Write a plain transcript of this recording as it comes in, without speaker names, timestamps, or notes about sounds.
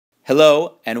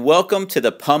Hello and welcome to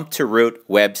the Pump to Root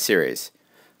web series.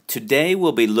 Today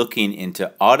we'll be looking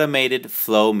into automated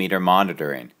flow meter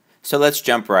monitoring. So let's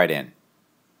jump right in.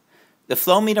 The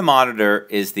flow meter monitor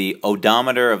is the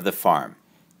odometer of the farm.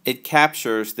 It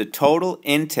captures the total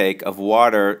intake of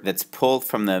water that's pulled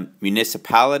from the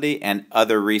municipality and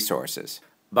other resources.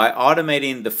 By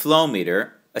automating the flow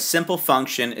meter, a simple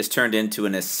function is turned into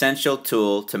an essential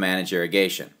tool to manage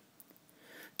irrigation.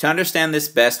 To understand this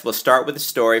best, we'll start with a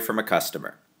story from a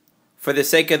customer. For the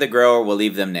sake of the grower, we'll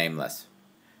leave them nameless.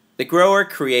 The grower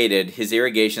created his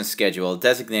irrigation schedule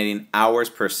designating hours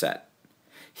per set.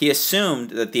 He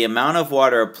assumed that the amount of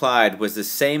water applied was the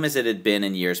same as it had been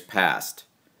in years past.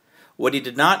 What he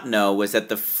did not know was that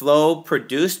the flow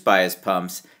produced by his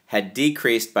pumps had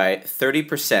decreased by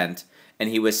 30% and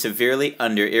he was severely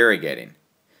under-irrigating.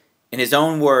 In his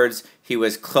own words, he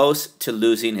was close to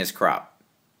losing his crop.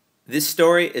 This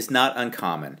story is not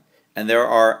uncommon, and there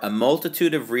are a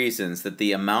multitude of reasons that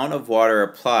the amount of water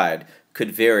applied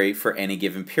could vary for any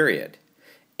given period.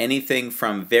 Anything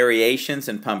from variations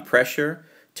in pump pressure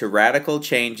to radical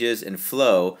changes in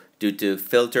flow due to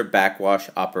filter backwash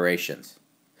operations,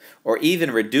 or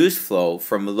even reduced flow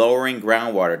from lowering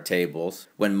groundwater tables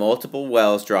when multiple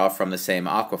wells draw from the same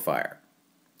aquifer.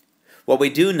 What we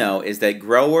do know is that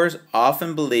growers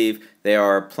often believe they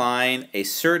are applying a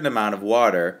certain amount of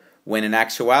water when in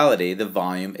actuality the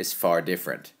volume is far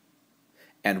different.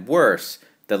 And worse,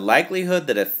 the likelihood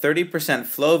that a 30%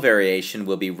 flow variation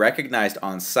will be recognized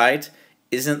on site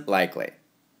isn't likely.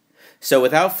 So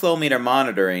without flow meter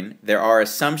monitoring, there are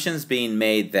assumptions being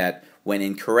made that, when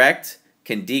incorrect,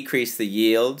 can decrease the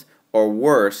yield or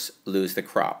worse, lose the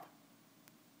crop.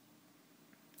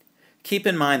 Keep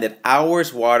in mind that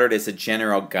hours watered is a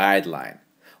general guideline,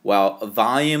 while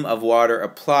volume of water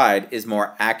applied is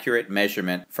more accurate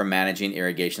measurement for managing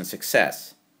irrigation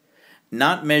success.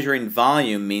 Not measuring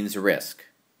volume means risk.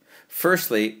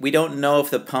 Firstly, we don't know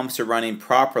if the pumps are running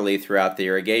properly throughout the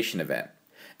irrigation event.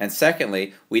 And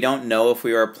secondly, we don't know if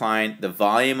we are applying the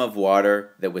volume of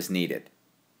water that was needed.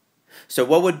 So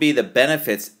what would be the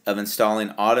benefits of installing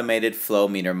automated flow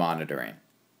meter monitoring?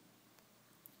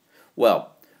 Well,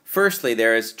 firstly,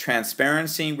 there is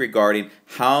transparency regarding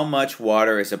how much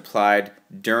water is applied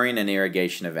during an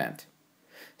irrigation event.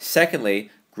 Secondly,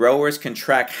 growers can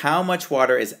track how much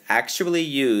water is actually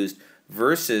used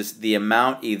versus the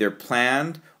amount either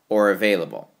planned or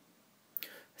available.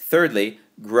 Thirdly,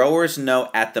 growers know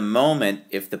at the moment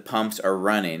if the pumps are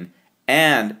running,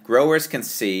 and growers can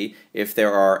see if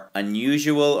there are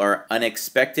unusual or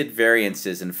unexpected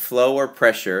variances in flow or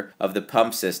pressure of the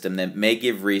pump system that may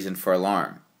give reason for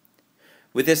alarm.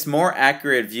 With this more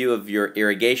accurate view of your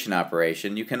irrigation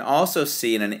operation, you can also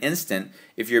see in an instant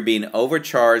if you're being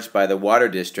overcharged by the water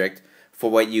district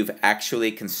for what you've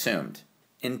actually consumed.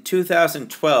 In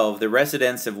 2012, the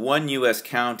residents of one U.S.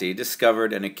 county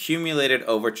discovered an accumulated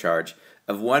overcharge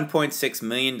of $1.6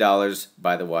 million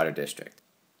by the water district.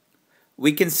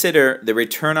 We consider the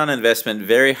return on investment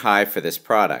very high for this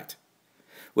product.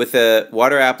 With a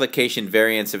water application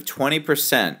variance of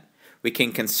 20%, we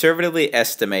can conservatively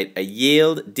estimate a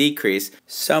yield decrease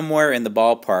somewhere in the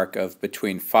ballpark of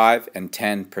between 5 and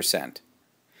 10%.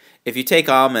 If you take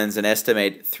almonds and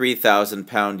estimate 3,000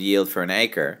 pound yield for an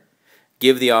acre,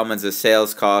 give the almonds a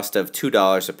sales cost of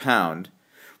 $2 a pound,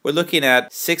 we're looking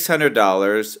at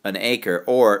 $600 an acre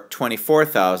or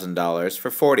 $24,000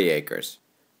 for 40 acres.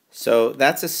 So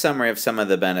that's a summary of some of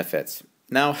the benefits.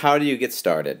 Now, how do you get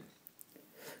started?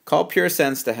 Call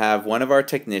PureSense to have one of our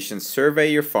technicians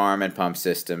survey your farm and pump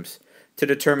systems to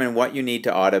determine what you need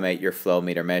to automate your flow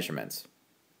meter measurements.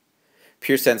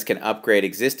 PureSense can upgrade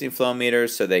existing flow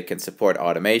meters so they can support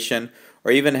automation,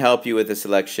 or even help you with the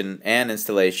selection and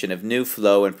installation of new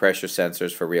flow and pressure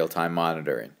sensors for real-time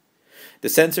monitoring. The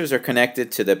sensors are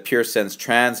connected to the PureSense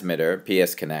transmitter,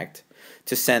 PS Connect,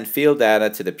 to send field data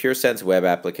to the PureSense web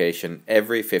application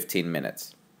every 15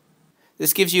 minutes.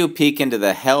 This gives you a peek into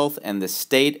the health and the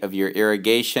state of your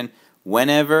irrigation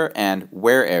whenever and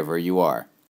wherever you are.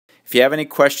 If you have any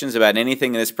questions about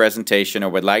anything in this presentation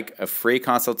or would like a free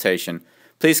consultation,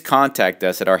 please contact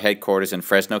us at our headquarters in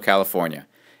Fresno, California,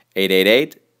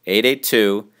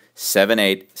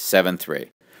 888-882-7873.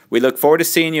 We look forward to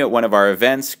seeing you at one of our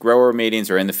events, grower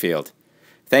meetings, or in the field.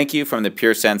 Thank you from the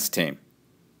PureSense team.